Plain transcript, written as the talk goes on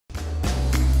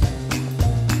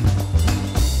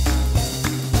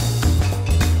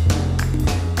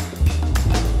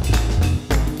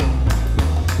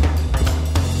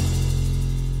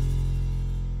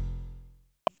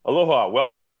Aloha.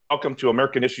 Welcome to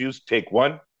American Issues Take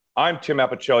One. I'm Tim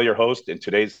Apicella, your host, and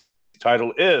today's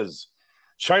title is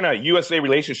China-USA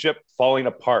Relationship Falling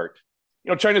Apart.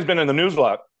 You know, China's been in the news a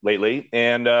lot lately,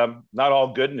 and not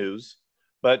all good news.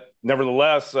 But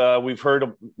nevertheless, we've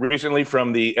heard recently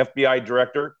from the FBI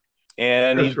director,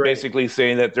 and he's basically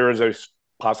saying that there is a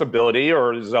possibility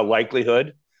or is a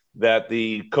likelihood that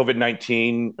the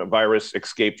COVID-19 virus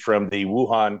escaped from the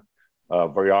Wuhan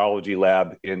Virology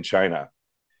Lab in China.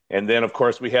 And then, of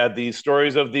course, we had these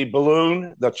stories of the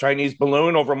balloon, the Chinese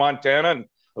balloon over Montana, and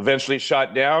eventually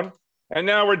shot down. And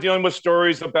now we're dealing with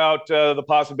stories about the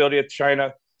possibility of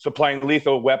China supplying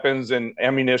lethal weapons and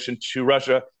ammunition to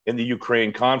Russia in the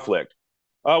Ukraine conflict.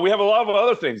 We have a lot of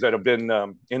other things that have been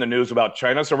in the news about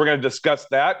China, so we're going to discuss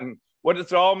that and what does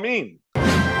it all mean.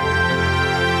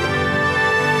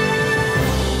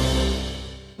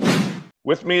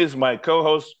 With me is my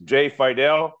co-host, Jay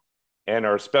Fidell, and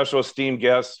our special esteemed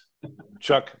guest,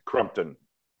 Chuck Crumpton.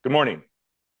 Good morning.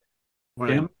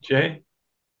 Morning, Jay.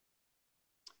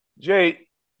 Jay,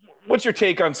 what's your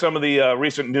take on some of the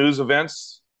recent news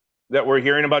events that we're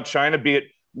hearing about China, be it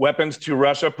weapons to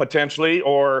Russia potentially,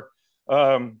 or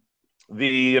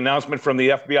the announcement from the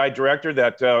FBI director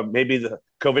that maybe the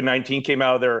COVID-19 came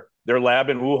out of their lab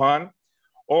in Wuhan,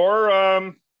 or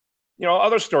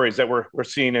other stories that we're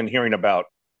seeing and hearing about?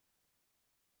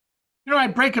 I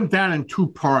break them down in two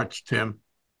parts, Tim.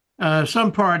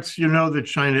 Some parts, that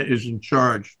China is in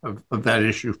charge of that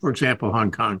issue. For example,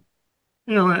 Hong Kong,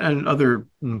 and other,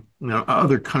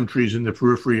 other countries in the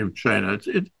periphery of China.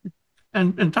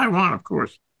 And Taiwan, of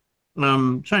course.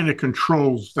 China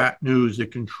controls that news.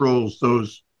 It controls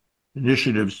those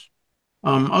initiatives.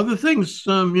 Other things,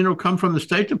 come from the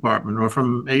State Department or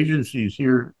from agencies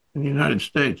here in the United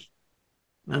States.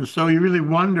 And so you really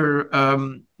wonder,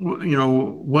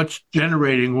 what's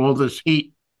generating all this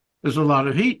heat. There's a lot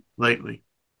of heat lately.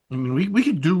 I mean, we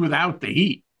could do without the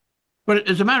heat. But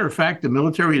as a matter of fact, the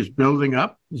military is building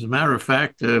up. As a matter of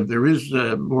fact, there is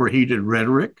more heated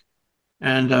rhetoric.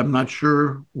 And I'm not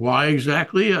sure why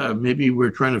exactly. Maybe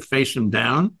we're trying to face them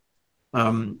down.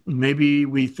 Maybe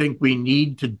we think we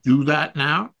need to do that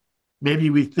now. Maybe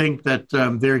we think that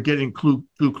they're getting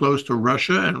too close to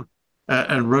Russia,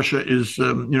 and Russia is,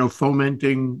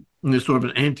 fomenting this sort of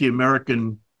an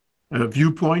anti-American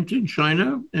viewpoint in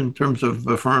China in terms of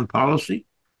foreign policy.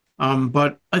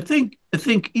 But I think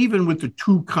even with the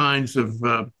two kinds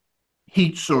of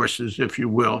heat sources, if you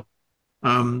will,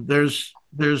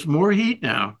 there's more heat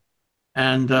now,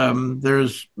 and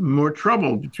there's more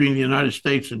trouble between the United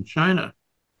States and China.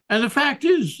 And the fact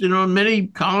is, many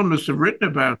columnists have written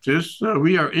about this.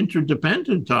 We are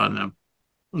interdependent on them.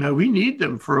 We need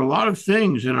them for a lot of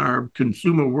things in our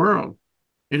consumer world,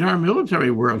 in our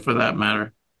military world, for that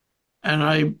matter.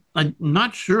 And I'm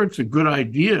not sure it's a good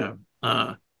idea.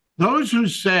 Those who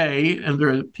say, and there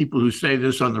are people who say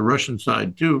this on the Russian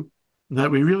side too,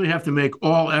 that we really have to make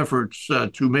all efforts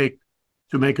to make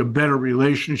a better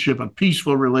relationship, a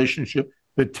peaceful relationship,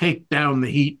 that take down the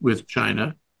heat with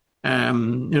China.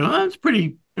 That's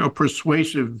pretty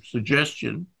persuasive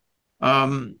suggestion.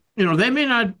 They may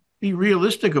not be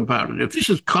realistic about it. If this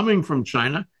is coming from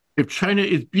China, if China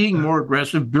is being more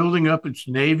aggressive, building up its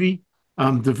navy,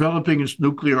 developing its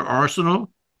nuclear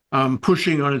arsenal,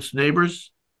 pushing on its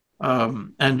neighbors,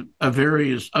 and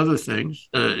various other things,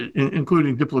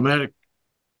 including diplomatic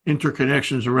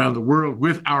interconnections around the world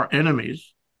with our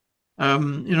enemies,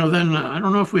 then I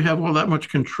don't know if we have all that much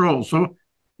control. So,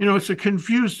 it's a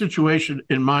confused situation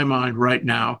in my mind right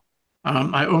now.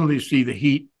 I only see the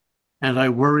heat, and I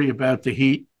worry about the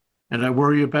heat, and I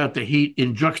worry about the heat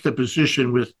in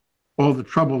juxtaposition with all the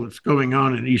trouble that's going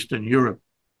on in Eastern Europe.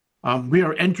 We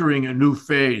are entering a new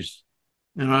phase,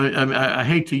 and I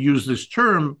hate to use this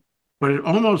term, but it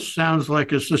almost sounds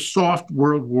like it's a soft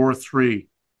World War III,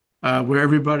 where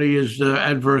everybody is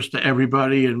adverse to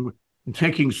everybody and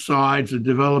taking sides and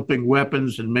developing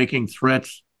weapons and making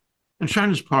threats. And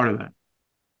China's part of that.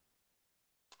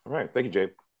 All right. Thank you, Jay.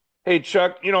 Hey,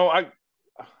 Chuck,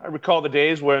 I recall the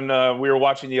days when we were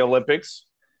watching the Olympics,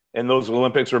 and those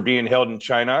Olympics were being held in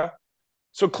China.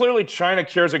 So clearly China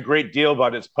cares a great deal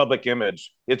about its public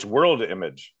image, its world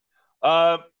image.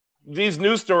 These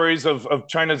news stories of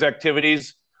China's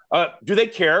activities, do they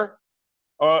care?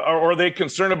 Or are they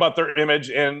concerned about their image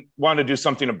and want to do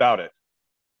something about it?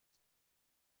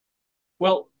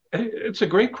 Well, it's a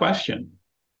great question.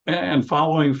 And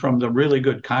following from the really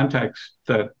good context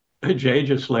that Jay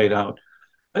just laid out,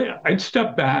 I'd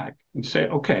step back and say,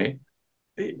 okay,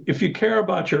 if you care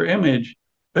about your image,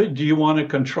 do you want to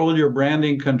control your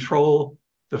branding, control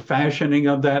the fashioning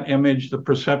of that image, the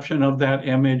perception of that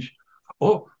image?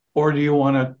 Or do you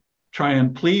want to try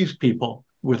and please people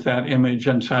with that image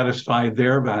and satisfy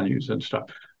their values and stuff.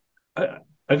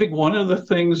 I think one of the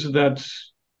things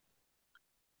that's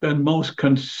been most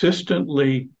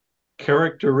consistently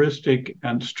characteristic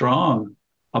and strong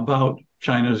about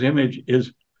China's image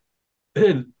is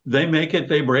they make it,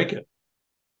 they break it.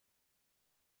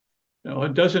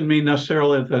 It doesn't mean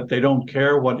necessarily that they don't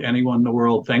care what anyone in the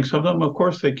world thinks of them. Of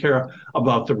course, they care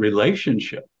about the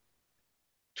relationship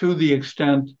to the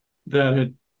extent that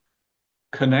it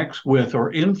connects with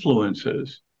or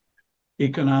influences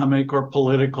economic or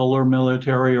political or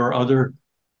military or other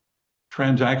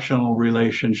transactional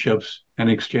relationships and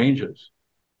exchanges.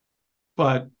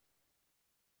 But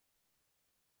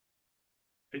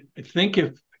I think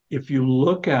if you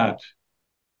look at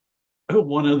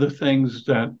one of the things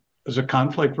that as a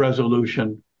conflict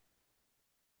resolution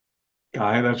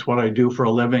guy, that's what I do for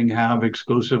a living, have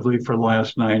exclusively for the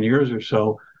last 9 years or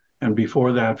so, and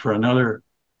before that for another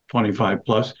 25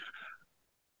 plus,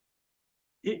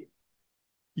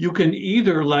 you can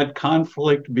either let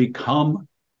conflict become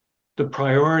the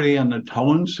priority and the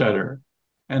tone setter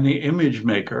and the image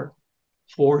maker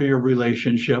for your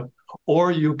relationship,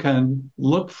 or you can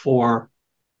look for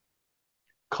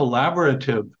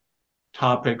collaborative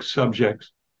topics,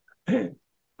 subjects.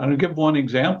 I'll give one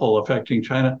example affecting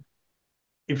China.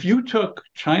 If you took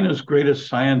China's greatest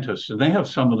scientists, and they have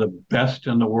some of the best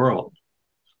in the world,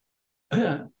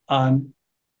 on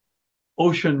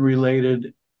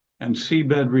ocean-related and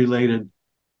seabed-related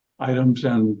items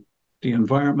and the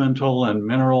environmental and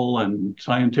mineral and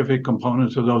scientific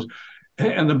components of those,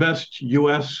 and the best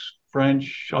US,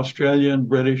 French, Australian,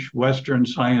 British, Western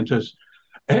scientists,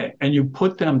 and you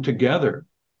put them together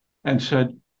and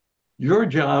said, your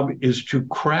job is to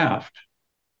craft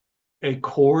a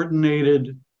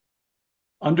coordinated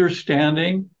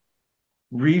understanding,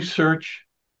 research,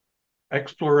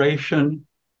 exploration,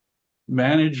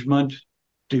 management,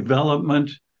 development,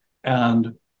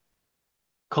 and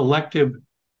collective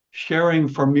sharing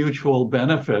for mutual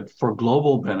benefit, for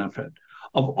global benefit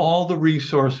of all the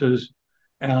resources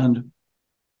and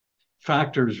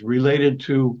factors related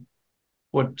to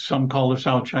what some call the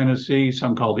South China Sea,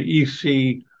 some call the East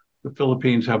Sea, the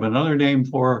Philippines have another name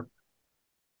for.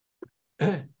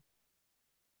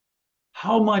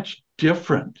 How much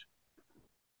different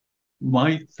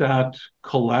might that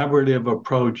collaborative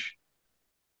approach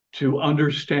to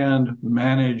understand,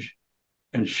 manage,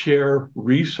 and share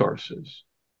resources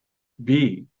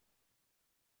be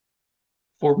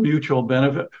for mutual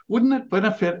benefit? Wouldn't it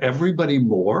benefit everybody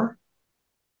more?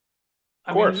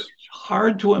 Of course. It's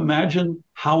hard to imagine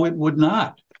how it would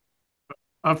not.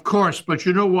 Of course, but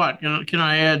you know what? Can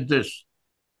I add this?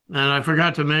 And I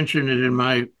forgot to mention it in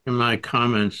my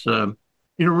comments.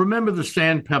 Remember the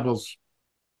sand pebbles.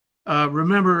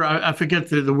 Remember, I forget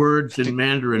the words in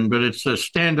Mandarin, but it's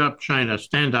stand up, China,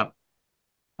 stand up.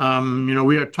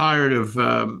 We are tired of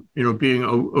being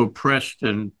oppressed,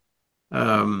 and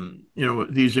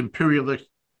these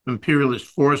imperialist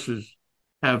forces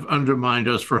have undermined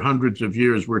us for hundreds of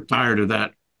years. We're tired of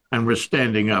that, and we're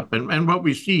standing up. And what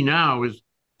we see now is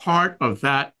part of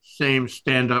that same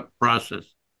stand-up process.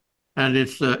 And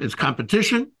it's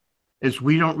competition. It's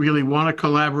we don't really want to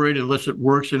collaborate unless it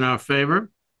works in our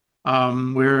favor.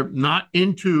 We're not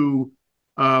into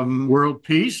world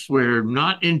peace. We're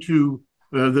not into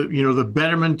the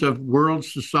betterment of world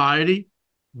society.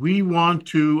 We want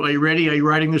to. Are you ready? Are you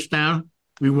writing this down?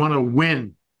 We want to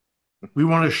win. We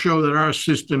want to show that our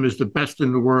system is the best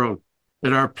in the world,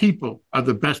 that our people are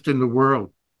the best in the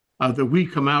world, that we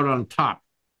come out on top.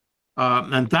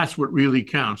 And that's what really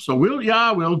counts. So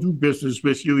we'll do business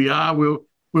with you. Yeah,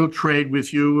 we'll trade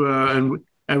with you, and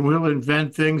we'll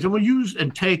invent things, and we'll use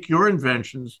and take your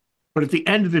inventions. But at the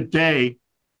end of the day,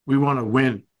 we want to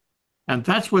win. And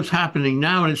that's what's happening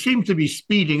now. And it seems to be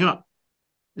speeding up.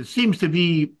 It seems to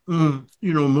be,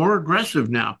 more aggressive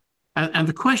now. And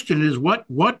the question is,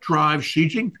 what drives Xi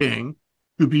Jinping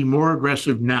to be more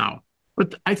aggressive now?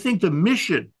 But I think the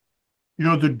mission,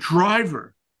 the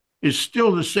driver is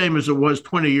still the same as it was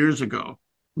 20 years ago.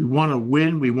 We want to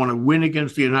win. We want to win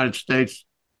against the United States.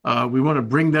 We want to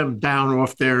bring them down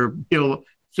off their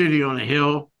city on a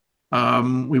hill.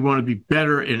 We want to be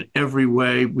better in every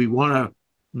way. We want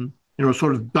to,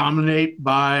 sort of dominate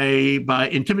by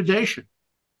intimidation,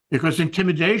 because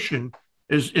intimidation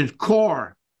is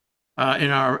core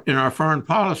in our foreign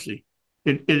policy.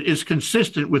 It is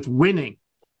consistent with winning.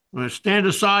 Stand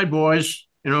aside, boys.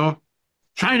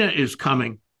 China is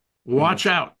coming. Watch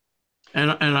out.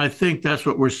 And I think that's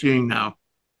what we're seeing now.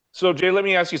 So, Jay, let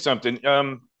me ask you something.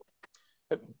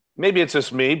 Maybe it's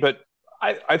just me, but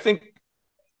I think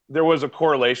there was a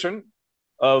correlation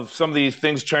of some of these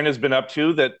things China's been up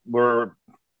to that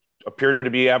appear to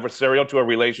be adversarial to our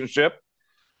relationship.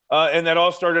 And that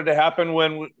all started to happen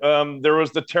when there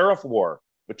was the tariff war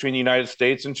between the United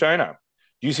States and China.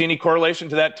 Do you see any correlation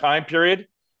to that time period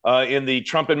in the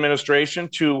Trump administration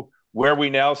to where we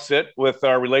now sit with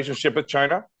our relationship with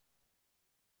China?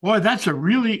 Boy, that's a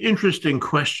really interesting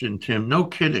question, Tim. No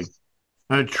kidding.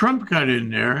 Trump got in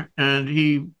there and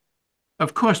he,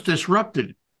 of course,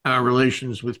 disrupted our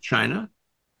relations with China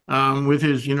with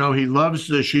his, he loves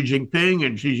Xi Jinping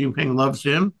and Xi Jinping loves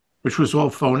him, which was all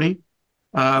phony.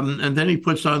 And then he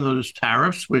puts on those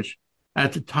tariffs, which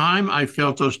at the time I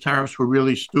felt those tariffs were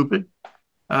really stupid.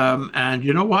 And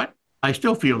you know what? I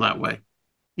still feel that way,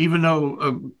 even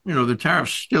though, the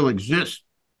tariffs still exist.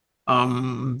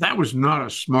 That was not a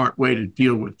smart way to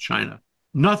deal with China.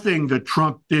 Nothing that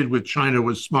Trump did with China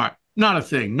was smart. Not a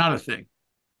thing, not a thing.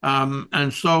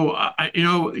 And so,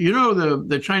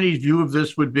 the Chinese view of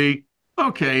this would be,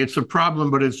 okay, it's a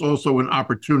problem, but it's also an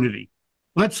opportunity.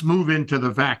 Let's move into the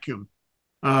vacuum.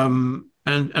 And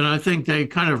I think they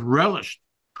kind of relished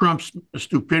Trump's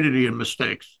stupidity and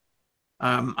mistakes.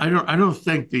 I don't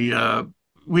think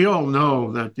we all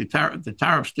know that the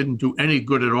tariffs didn't do any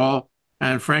good at all.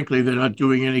 And frankly, they're not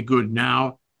doing any good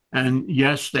now. And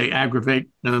yes, they aggravate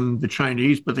the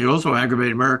Chinese, but they also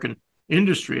aggravate American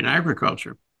industry and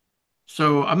agriculture.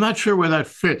 So I'm not sure where that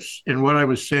fits in what I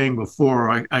was saying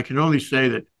before. I can only say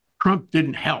that Trump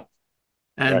didn't help.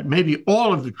 And right. Maybe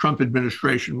all of the Trump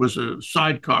administration was a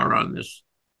sidecar on this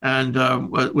and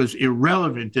was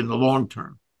irrelevant in the long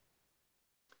term.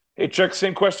 Hey, Chuck,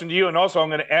 same question to you. And also I'm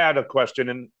going to add a question,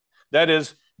 and that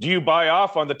is, do you buy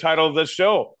off on the title of this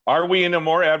show? Are we in a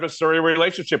more adversarial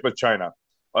relationship with China?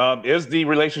 Is the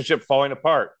relationship falling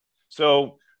apart?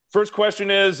 So first question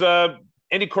is,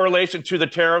 any correlation to the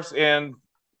tariffs and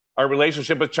our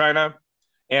relationship with China?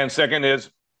 And second is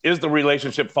the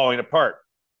relationship falling apart?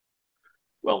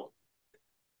 Well,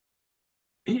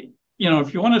 if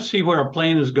you want to see where a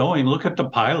plane is going, look at the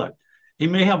pilot. He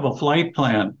may have a flight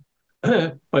plan,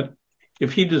 but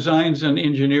if he designs and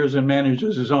engineers and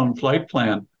manages his own flight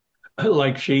plan,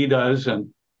 like Xi does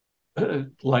and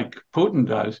like Putin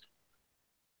does,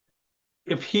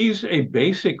 if he's a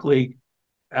basically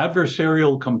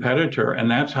adversarial competitor, and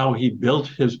that's how he built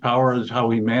his power, is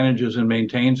how he manages and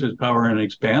maintains his power and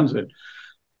expands it,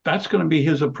 that's going to be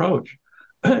his approach.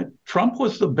 Trump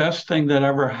was the best thing that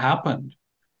ever happened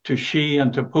to Xi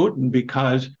and to Putin,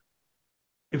 because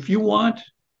if you want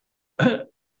an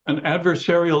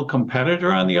adversarial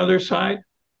competitor on the other side,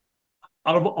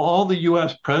 out of all the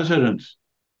US presidents,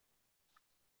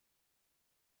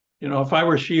 if I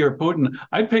were Xi or Putin,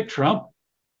 I'd pick Trump.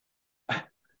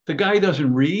 The guy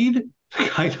doesn't read,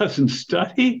 the guy doesn't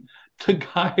study, the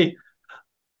guy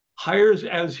hires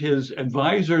as his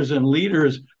advisors and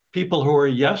leaders people who are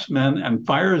yes men and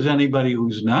fires anybody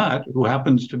who's not, who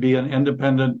happens to be an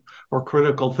independent or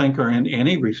critical thinker in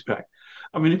any respect.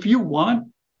 I mean, if you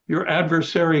want your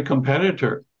adversary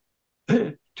competitor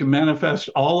to manifest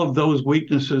all of those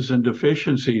weaknesses and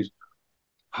deficiencies,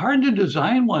 hard to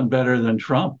design one better than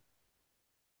Trump.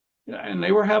 And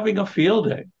they were having a field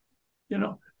day.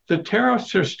 The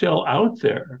tariffs are still out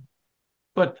there,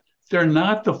 but they're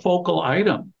not the focal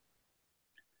item.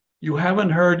 You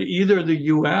haven't heard either the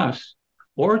US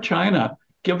or China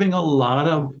giving a lot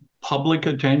of public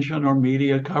attention or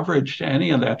media coverage to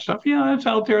any of that stuff. Yeah, it's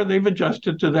out there. They've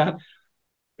adjusted to that.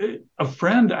 A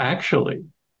friend actually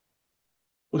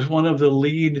was one of the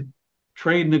lead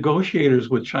trade negotiators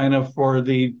with China for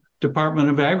the Department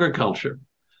of Agriculture.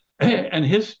 And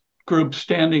his group's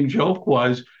standing joke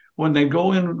was, when they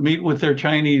go in and meet with their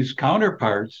Chinese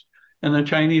counterparts, and the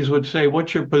Chinese would say,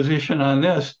 "What's your position on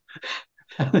this?"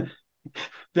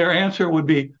 Their answer would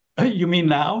be, "You mean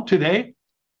now, today?"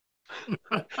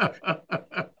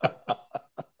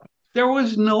 There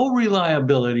was no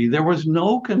reliability. There was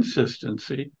no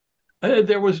consistency.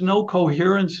 There was no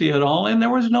coherency at all. And there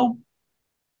was no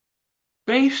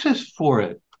basis for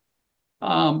it.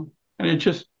 And it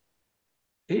just,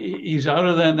 he's out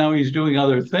of that now. He's doing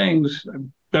other things.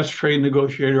 Best trade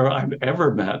negotiator I've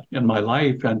ever met in my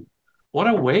life. And what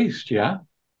a waste, yeah?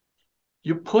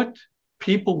 You put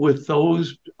people with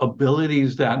those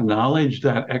abilities, that knowledge,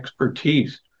 that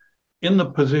expertise in the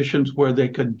positions where they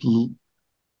could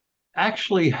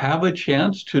actually have a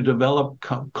chance to develop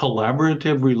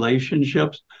collaborative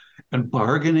relationships and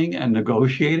bargaining and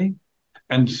negotiating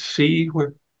and see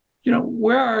where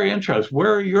are our interests?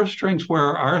 Where are your strengths? Where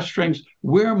are our strengths?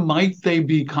 Where might they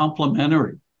be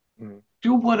complementary? Mm-hmm.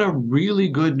 Do what a really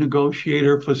good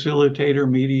negotiator, facilitator,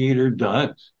 mediator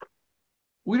does.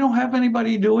 We don't have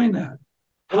anybody doing that.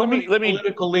 How many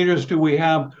political leaders do we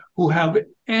have who have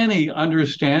any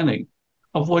understanding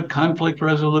of what conflict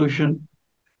resolution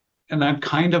and that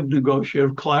kind of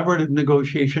collaborative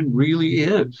negotiation really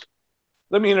is?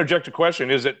 Let me interject a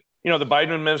question. Is it, the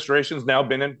Biden administration's now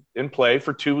been in play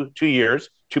for 2+ years.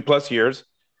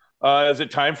 Is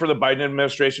it time for the Biden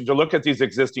administration to look at these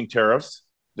existing tariffs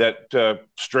that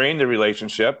strain the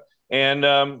relationship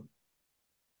and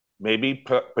maybe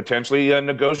potentially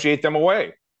negotiate them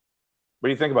away? What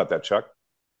do you think about that, Chuck?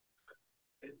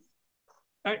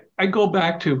 I go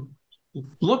back to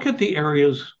look at the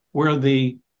areas where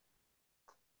the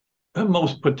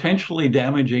most potentially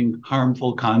damaging,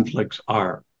 harmful conflicts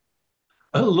are.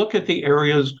 Look at the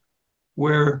areas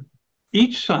where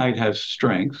each side has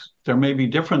strengths. There may be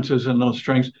differences in those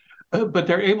strengths, but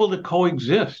they're able to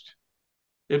coexist.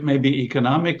 It may be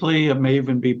economically, it may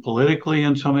even be politically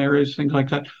in some areas, things like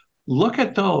that. Look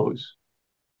at those.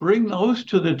 Bring those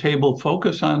to the table,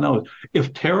 focus on those.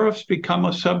 If tariffs become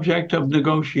a subject of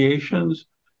negotiations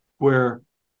where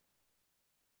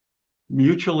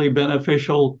mutually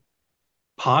beneficial,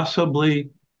 possibly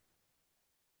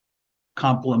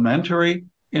complementary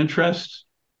interests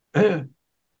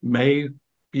may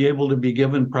be able to be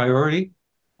given priority,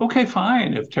 okay,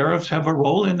 fine. If tariffs have a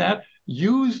role in that,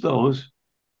 use those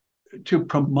to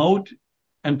promote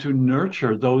and to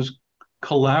nurture those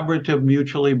collaborative,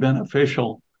 mutually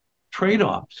beneficial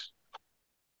trade-offs,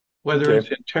 whether it's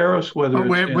in tariffs, whether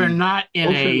we're not in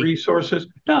ocean resources.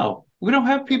 No, we don't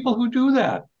have people who do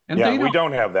that. And we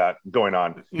don't have that going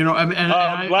on.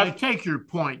 I take your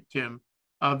point, Tim,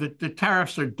 that the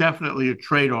tariffs are definitely a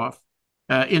trade-off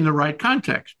in the right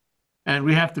context. And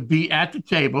we have to be at the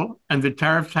table, and the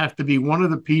tariffs have to be one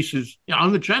of the pieces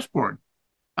on the chessboard.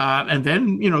 And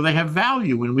then, they have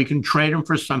value, and we can trade them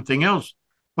for something else.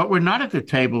 But we're not at the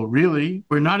table, really.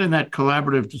 We're not in that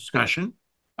collaborative discussion.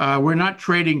 We're not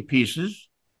trading pieces,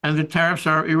 and the tariffs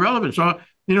are irrelevant. So,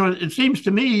 it seems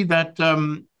to me that,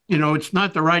 it's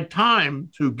not the right time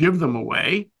to give them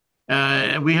away.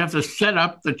 We have to set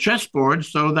up the chessboard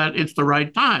so that it's the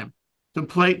right time to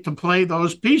play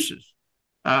those pieces.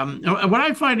 What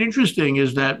I find interesting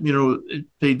is that,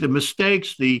 the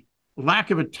mistakes, the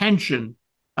lack of attention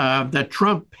that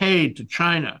Trump paid to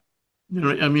China.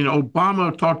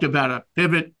 Obama talked about a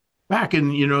pivot back in,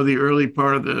 the early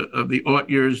part of the aught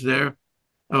years there,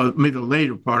 maybe the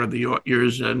later part of the aught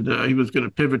years, and he was going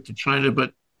to pivot to China,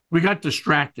 but we got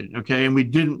distracted, okay, and we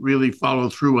didn't really follow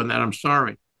through on that. I'm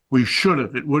sorry. We should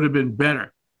have. It would have been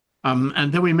better.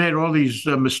 And then we made all these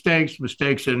mistakes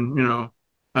in,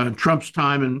 Trump's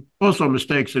time and also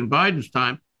mistakes in Biden's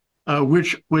time,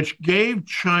 which gave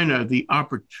China the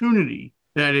opportunity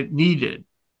that it needed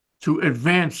to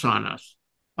advance on us.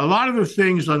 A lot of the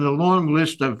things on the long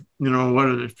list of, what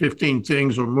are the 15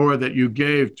 things or more that you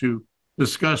gave to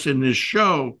discuss in this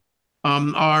show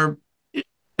are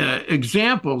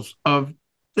examples of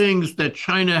things that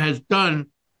China has done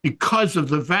because of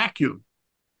the vacuum.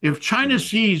 If China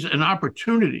sees an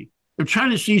opportunity, if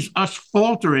China sees us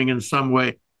faltering in some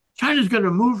way, China's going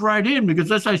to move right in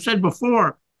because, as I said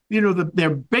before,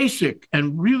 their basic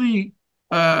and really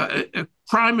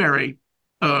primary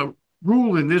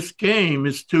rule in this game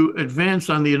is to advance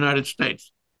on the United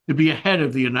States, to be ahead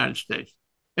of the United States.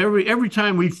 Every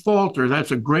time we falter,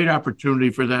 that's a great opportunity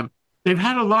for them. They've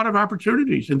had a lot of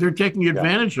opportunities, and they're taking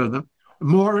advantage of them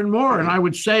more and more. And I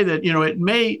would say that it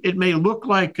may look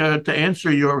like to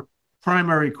answer your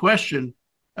primary question,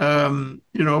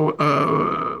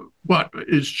 what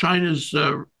is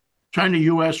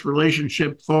China-U.S.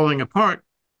 relationship falling apart?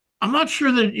 I'm not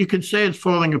sure that you can say it's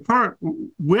falling apart.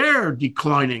 We're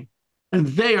declining, and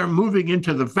they are moving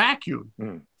into the vacuum.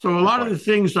 So a lot of the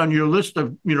things on your list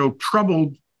of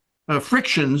troubled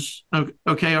frictions,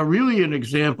 are really an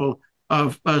example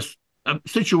of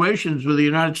situations where the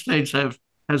United States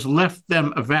has left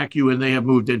them a vacuum and they have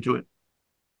moved into it.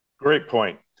 Great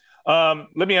point.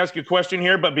 Let me ask you a question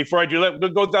here, but before I do that,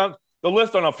 we'll go down the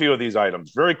list on a few of these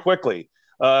items very quickly.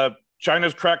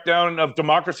 China's crackdown of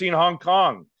democracy in Hong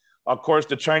Kong. Of course,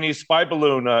 the Chinese spy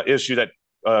balloon issue that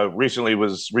recently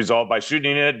was resolved by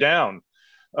shooting it down.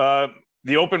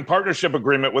 The open partnership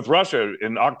agreement with Russia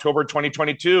in October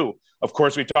 2022. Of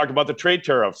course, we talked about the trade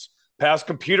tariffs, past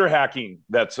computer hacking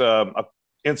that's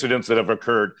incidents that have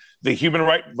occurred, the human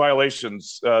rights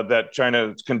violations that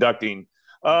China is conducting.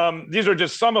 These are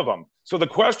just some of them. So the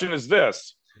question is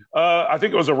this. I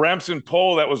think it was a Ramsden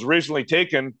poll that was recently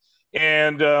taken,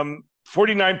 and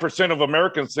 49% of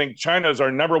Americans think China is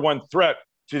our number one threat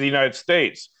to the United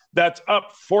States. That's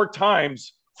up 4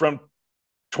 times from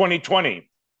 2020.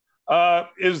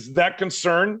 Is that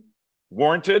concern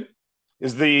warranted?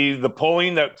 Is the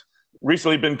polling that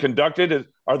recently been conducted.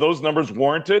 Are those numbers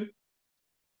warranted?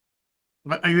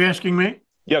 Are you asking me?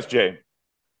 Yes, Jay.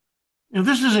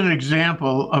 This is an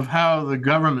example of how the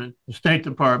government, the State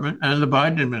Department, and the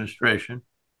Biden administration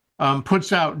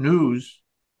puts out news,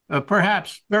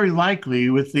 perhaps very likely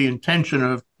with the intention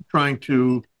of trying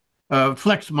to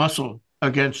flex muscle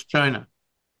against China.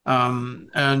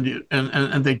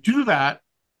 And they do that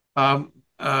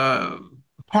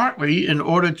partly in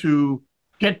order to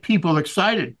get people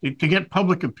excited, to get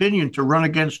public opinion to run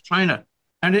against China.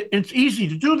 And it's easy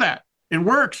to do that. It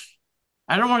works.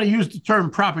 I don't want to use the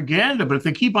term propaganda, but if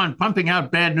they keep on pumping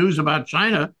out bad news about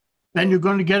China, then you're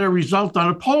going to get a result on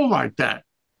a poll like that.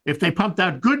 If they pumped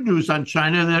out good news on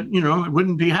China, that it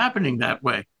wouldn't be happening that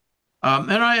way.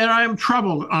 And I am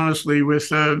troubled, honestly, with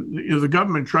the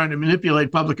government trying to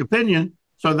manipulate public opinion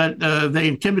so that they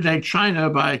intimidate China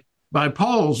by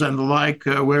polls and the like,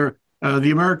 where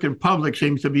the American public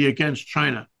seems to be against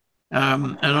China.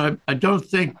 And I don't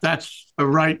think that's the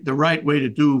right way to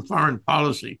do foreign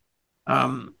policy.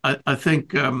 I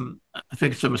think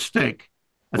it's a mistake.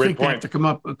 I think they have to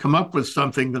come up with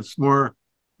something that's more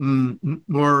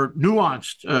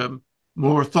nuanced,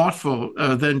 more thoughtful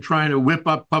than trying to whip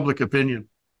up public opinion.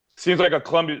 Seems like a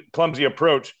clumsy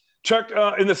approach. Chuck,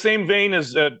 in the same vein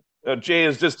as Jay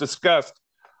has just discussed,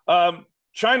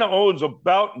 China owes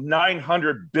about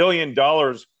 $900 billion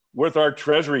worth our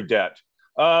treasury debt.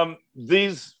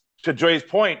 These, to Jay's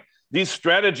point, these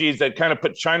strategies that kind of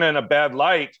put China in a bad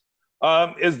light,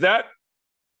 is that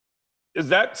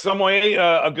some way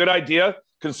a good idea,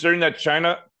 considering that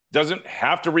China doesn't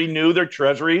have to renew their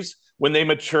treasuries when they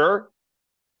mature?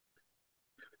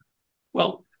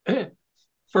 Well,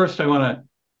 first I want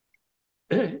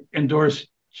to endorse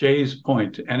Jay's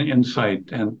point and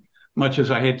insight. And much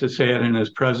as I hate to say it in his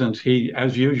presence, he,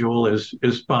 as usual, is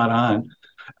spot on.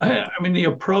 I mean, the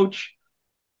approach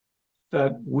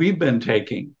that we've been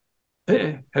taking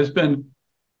has been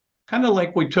kind of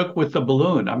like we took with the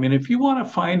balloon. I mean, if you want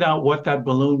to find out what that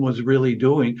balloon was really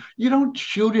doing, you don't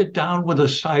shoot it down with a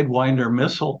Sidewinder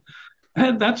missile.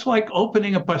 And that's like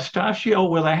opening a pistachio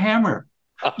with a hammer.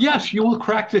 Yes, you will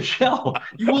crack the shell.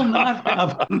 You will not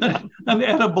have an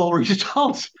edible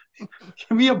result.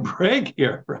 Give me a break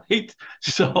here, right?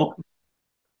 So,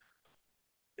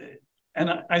 and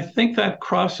I think that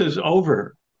crosses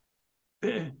over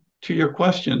to your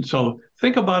question. So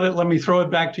think about it. Let me throw it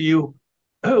back to you.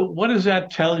 What does that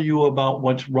tell you about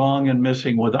what's wrong and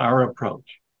missing with our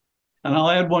approach? And I'll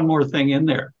add one more thing in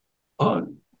there.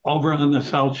 Over on the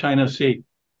South China Sea.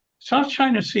 South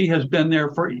China Sea has been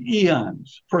there for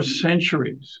eons, for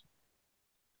centuries.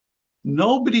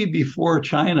 Nobody before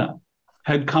China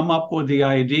had come up with the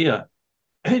idea,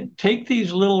 hey, take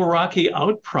these little rocky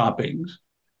outcroppings,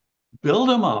 build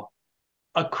them up,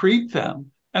 accrete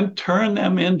them, and turn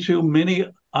them into mini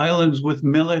islands with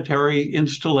military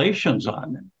installations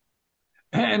on them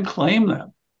and claim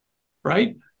them,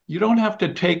 right? You don't have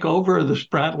to take over the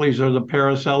Spratlys or the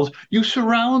Paracels. You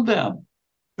surround them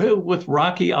with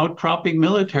rocky outcropping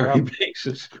military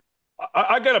bases.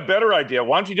 I got a better idea.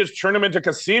 Why don't you just turn them into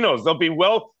casinos? They'll be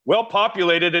well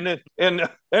populated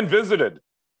and visited.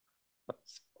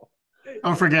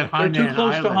 Don't forget Hainan They're too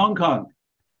close Island. to Hong Kong.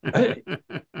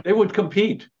 They would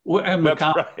compete. And that's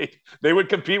right. They would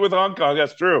compete with Hong Kong.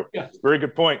 That's true. Yeah. Very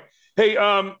good point. Hey,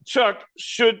 Chuck,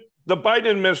 should the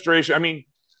Biden administration, I mean,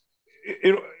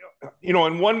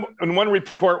 in one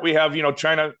report we have,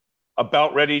 China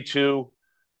about ready to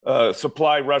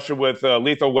supply Russia with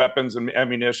lethal weapons and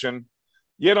ammunition.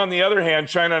 Yet on the other hand,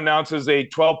 China announces a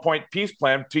 12-point peace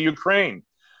plan to Ukraine.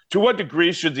 To what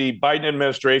degree should the Biden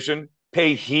administration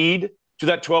pay heed to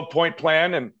that 12-point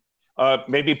plan and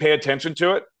maybe pay attention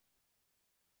to it?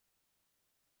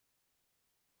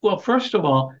 Well, first of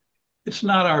all, it's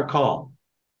not our call.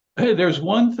 Hey, there's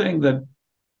one thing that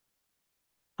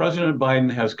President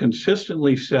Biden has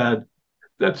consistently said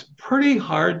that's pretty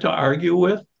hard to argue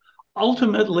with.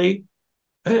 Ultimately,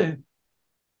 the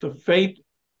fate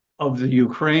of the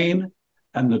Ukraine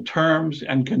and the terms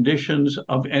and conditions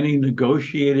of any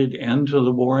negotiated end to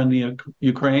the war in the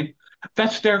Ukraine,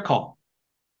 that's their call.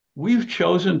 We've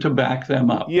chosen to back them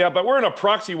up. Yeah, but we're in a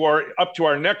proxy war up to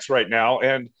our necks right now.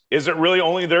 And is it really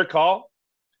only their call?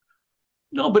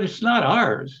 No, but it's not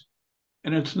ours.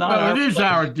 And it's not Well, it is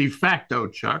our de facto,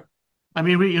 Chuck. I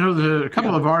mean, there's a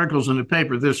couple of articles in the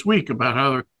paper this week about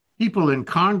how people in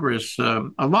Congress,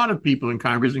 a lot of people in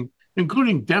Congress,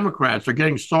 including Democrats, are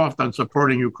getting soft on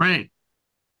supporting Ukraine.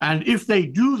 And if they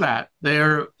do that,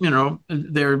 they're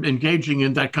engaging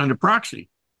in that kind of proxy.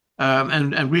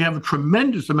 And we have a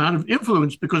tremendous amount of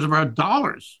influence because of our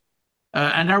dollars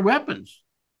and our weapons.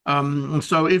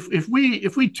 So if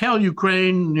we tell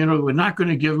Ukraine, we're not going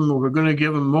to give them, or we're going to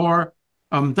give them more,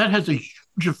 that has a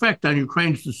huge effect on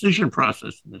Ukraine's decision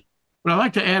process. But I'd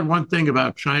like to add one thing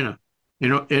about China.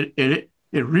 It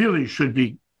really should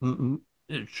be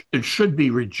it should be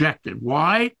rejected.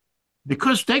 Why?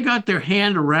 Because they got their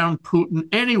hand around Putin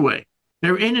anyway.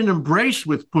 They're in an embrace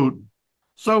with Putin.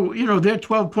 So, their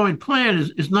 12-point plan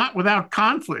is not without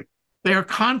conflict. They are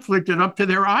conflicted up to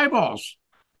their eyeballs.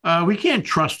 We can't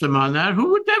trust them on that.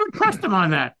 Who would ever trust them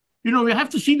on that? We have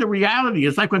to see the reality.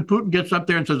 It's like when Putin gets up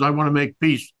there and says, I want to make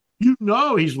peace.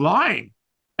 He's lying.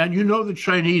 And the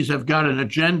Chinese have got an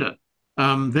agenda.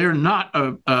 They're not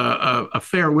a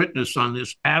fair witness on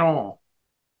this at all.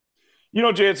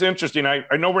 Jay, it's interesting. I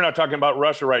know we're not talking about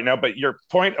Russia right now, but your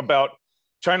point about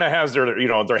China has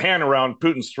their hand around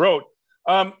Putin's throat.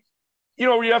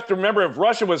 You have to remember, if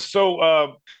Russia was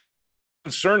so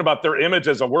concerned about their image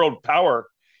as a world power,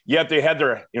 yet they had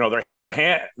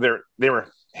they were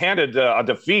handed a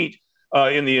defeat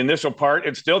in the initial part,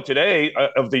 and still today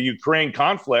of the Ukraine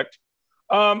conflict.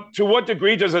 To what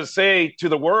degree does it say to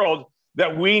the world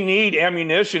that we need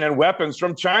ammunition and weapons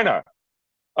from China?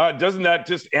 Doesn't that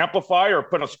just amplify or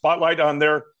put a spotlight on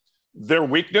their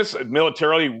weakness,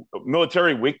 military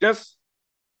weakness?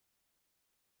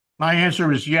 My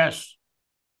answer is yes.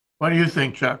 What do you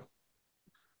think, Chuck?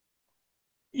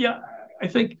 Yeah, I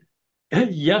think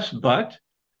yes, but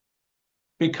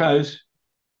because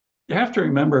you have to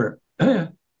remember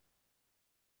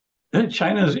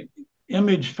China's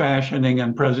image fashioning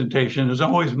and presentation is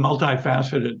always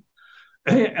multifaceted.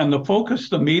 And the focus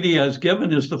the media has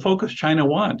given is the focus China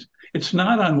wants. It's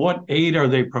not on what aid are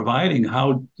they providing,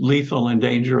 how lethal and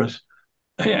dangerous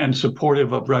and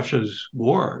supportive of Russia's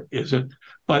war is it,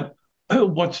 but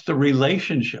what's the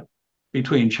relationship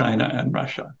between China and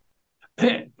Russia?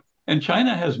 And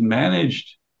China has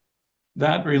managed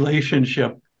that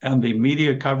relationship and the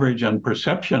media coverage and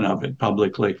perception of it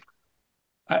publicly,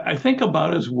 I think,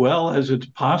 about as well as it's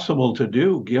possible to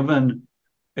do, given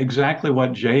exactly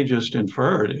what Jay just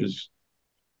inferred is,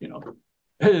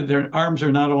 their arms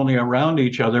are not only around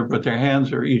each other, but their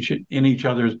hands are each in each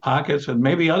other's pockets and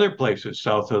maybe other places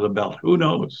south of the belt. Who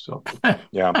knows? So,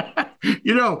 yeah.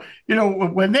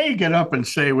 When they get up and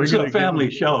say we're going to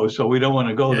family show, so we don't want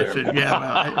to go there. Yeah,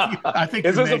 well, I think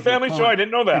is this a family show? I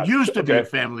didn't know that. It used to be a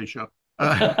family show.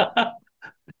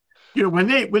 When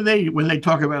they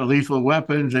talk about lethal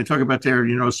weapons, they talk about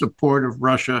their support of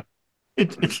Russia.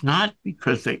 It's not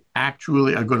because they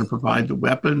actually are going to provide the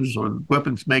weapons, or the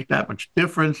weapons make that much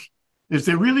difference. Is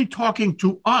they're really talking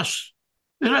to us.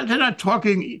 They're not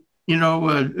talking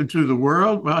to the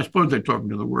world. Well, I suppose they're talking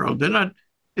to the world. They're not.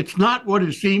 It's not what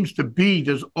it seems to be.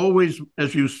 There's always,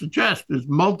 as you suggest, there's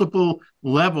multiple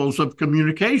levels of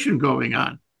communication going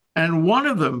on. And one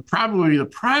of them, probably the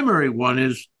primary one,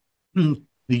 is the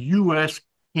U.S.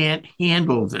 can't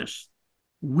handle this.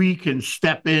 We can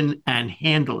step in and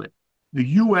handle it. The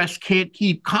U.S. can't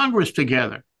keep Congress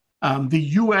together. The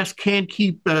U.S. can't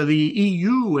keep the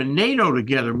EU and NATO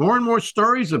together. More and more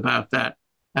stories about that.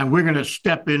 And we're going to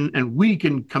step in, and we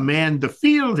can command the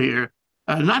field here,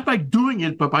 not by doing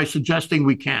it, but by suggesting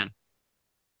we can.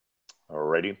 All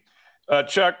righty.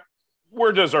 Chuck,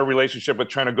 where does our relationship with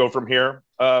China go from here?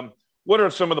 What are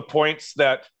some of the points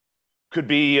that could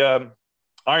be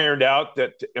ironed out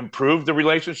that improve the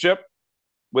relationship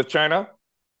with China?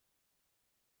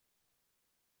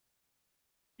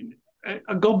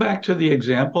 I'll go back to the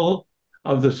example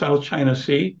of the South China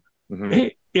Sea. Mm-hmm.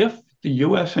 If the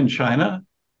U.S. and China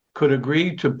could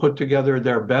agree to put together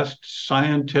their best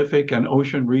scientific and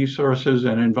ocean resources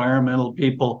and environmental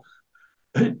people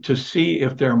to see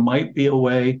if there might be a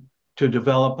way to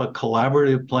develop a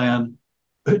collaborative plan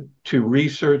to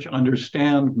research,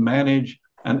 understand, manage,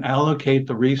 and allocate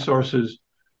the resources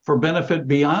for benefit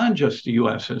beyond just the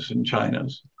U.S.'s and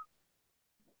China's.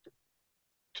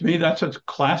 To me, that's a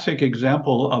classic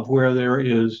example of where there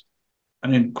is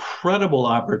an incredible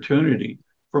opportunity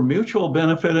for mutual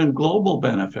benefit and global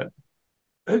benefit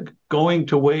going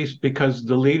to waste because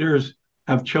the leaders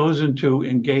have chosen to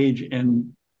engage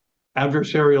in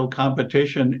adversarial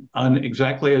competition on,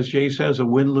 exactly as Jay says, a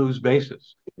win-lose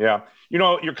basis. Yeah.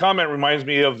 Your comment reminds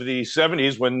me of the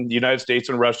 70s when the United States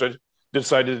and Russia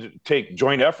decided to take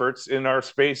joint efforts in our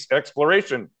space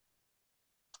exploration.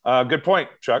 Good point,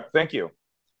 Chuck. Thank you.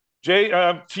 Jay,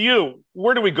 to you,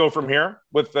 where do we go from here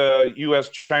with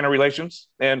U.S.-China relations?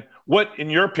 And what,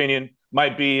 in your opinion,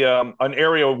 might be an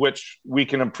area of which we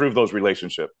can improve those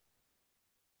relationships?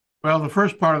 Well, the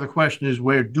first part of the question is,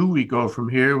 where do we go from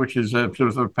here, which is sort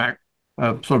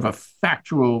of a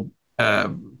factual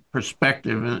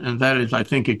perspective, and that is, I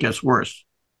think it gets worse.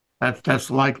 That's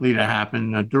likely to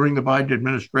happen during the Biden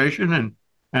administration,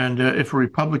 and if a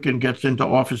Republican gets into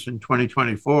office in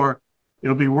 2024,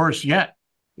 it'll be worse yet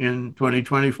in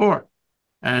 2024,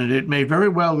 and it may very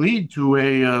well lead to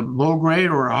a low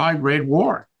grade or a high grade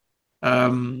war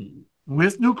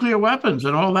with nuclear weapons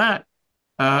and all that,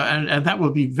 and that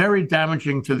will be very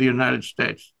damaging to the United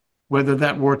States, whether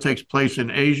that war takes place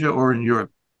in Asia or in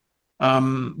Europe.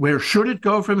 Where should it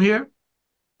go from here?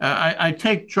 I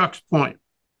take Chuck's point.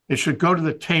 It should go to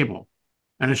the table,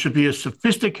 and it should be a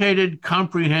sophisticated,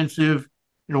 comprehensive,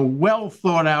 well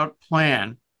thought out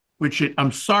plan, which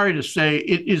I'm sorry to say,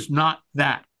 it is not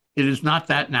that. It is not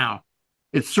that now.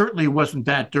 It certainly wasn't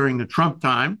that during the Trump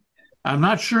time. I'm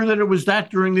not sure that it was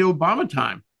that during the Obama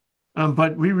time.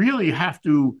 But we really have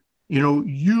to,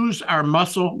 use our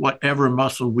muscle, whatever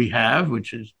muscle we have,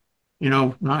 which is,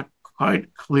 not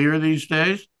quite clear these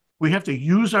days. We have to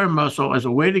use our muscle as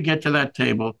a way to get to that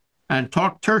table and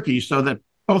talk turkey so that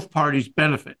both parties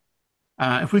benefit.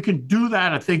 If we can do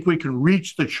that, I think we can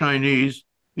reach the Chinese,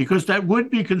 because that would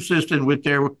be consistent with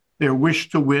their wish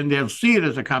to win. They'll see it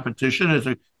as a competition, as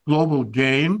a global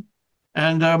game.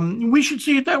 And we should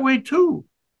see it that way too.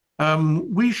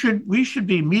 We should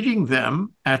be meeting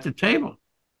them at the table.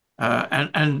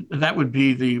 And that would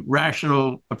be the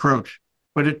rational approach.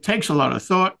 But it takes a lot of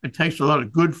thought. It takes a lot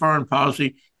of good foreign policy.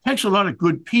 It takes a lot of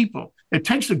good people. It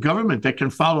takes a government that can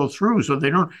follow through so they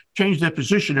don't change their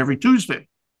position every Tuesday.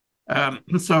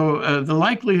 So the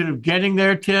likelihood of getting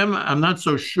there, Tim, I'm not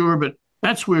so sure, but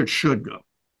that's where it should go.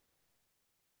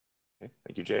 Okay.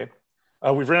 Thank you, Jay.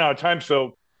 We've run out of time.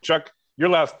 So, Chuck, your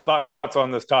last thoughts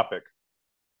on this topic.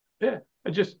 Yeah,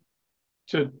 just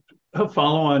to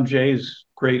follow on Jay's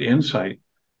great insight,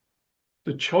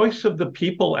 the choice of the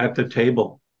people at the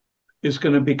table is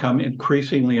going to become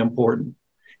increasingly important.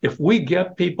 If we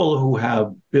get people who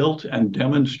have built and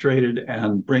demonstrated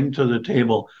and bring to the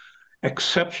table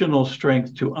exceptional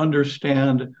strength to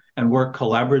understand and work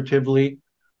collaboratively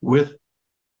with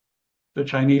the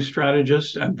Chinese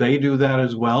strategists, and they do that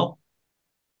as well,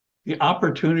 the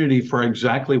opportunity for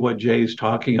exactly what Jay's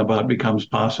talking about becomes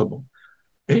possible.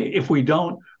 If we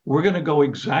don't, we're going to go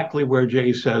exactly where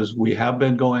Jay says we have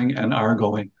been going and are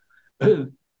going.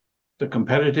 The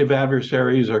competitive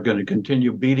adversaries are going to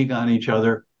continue beating on each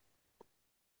other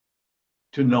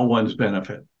to no one's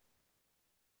benefit.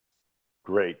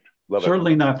 Great. Love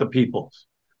Certainly it. not the people's.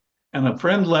 And a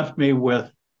friend left me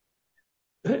with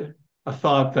a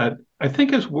thought that I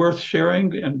think is worth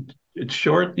sharing, and it's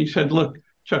short. He said, look,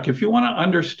 Chuck, if you want to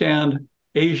understand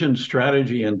Asian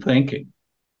strategy and thinking,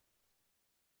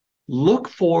 look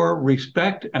for,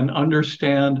 respect, and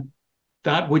understand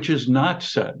that which is not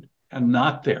said and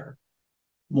not there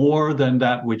more than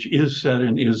that which is said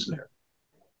and is there.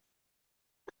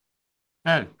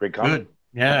 Great comment. Good.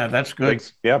 Yeah, that's good.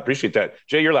 Thanks. Yeah, appreciate that.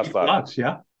 Jay, your last thought. Lots,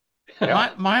 yeah.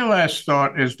 My last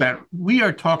thought is that we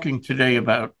are talking today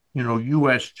about,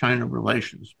 U.S.-China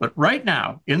relations. But right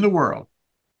now in the world,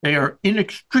 they are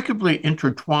inextricably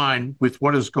intertwined with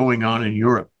what is going on in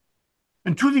Europe.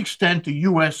 And to the extent the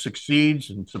U.S. succeeds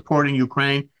in supporting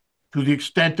Ukraine, to the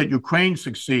extent that Ukraine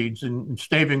succeeds in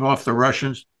staving off the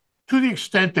Russians, to the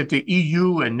extent that the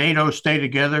EU and NATO stay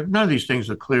together, none of these things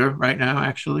are clear right now,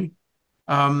 actually,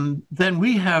 then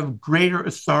we have greater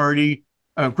authority,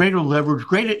 greater leverage,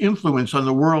 greater influence on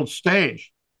the world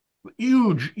stage.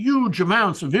 Huge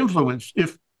amounts of influence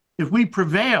if we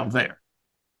prevail there.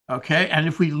 Okay, and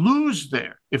if we lose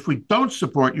there, if we don't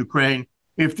support Ukraine,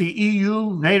 if the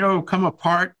EU, NATO come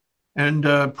apart and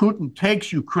Putin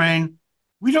takes Ukraine,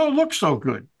 we don't look so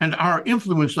good. And our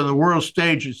influence on the world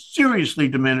stage is seriously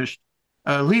diminished,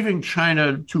 leaving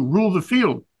China to rule the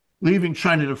field, leaving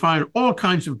China to find all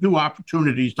kinds of new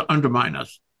opportunities to undermine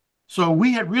us. So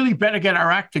we had really better get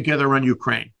our act together on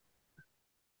Ukraine.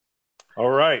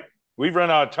 All right. We've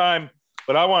run out of time,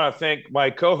 but I want to thank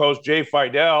my co-host, Jay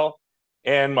Fidell,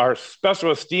 and our special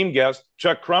esteemed guest,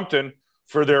 Chuck Crumpton,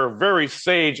 for their very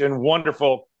sage and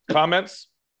wonderful comments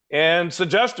and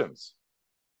suggestions.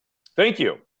 Thank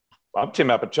you. I'm Tim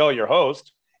Apicella, your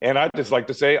host, and I'd just like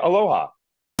to say aloha.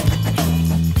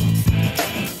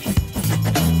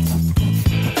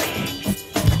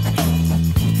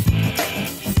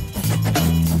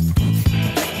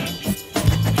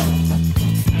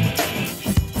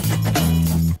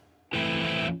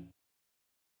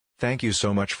 Thank you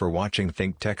so much for watching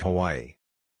Think Tech Hawaii.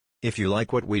 If you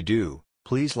like what we do,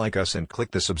 please like us and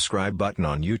click the subscribe button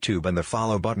on YouTube and the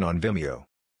follow button on Vimeo.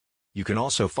 You can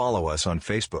also follow us on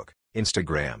Facebook,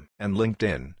 Instagram, and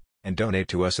LinkedIn, and donate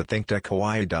to us at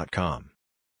thinktechhawaii.com.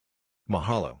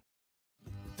 Mahalo.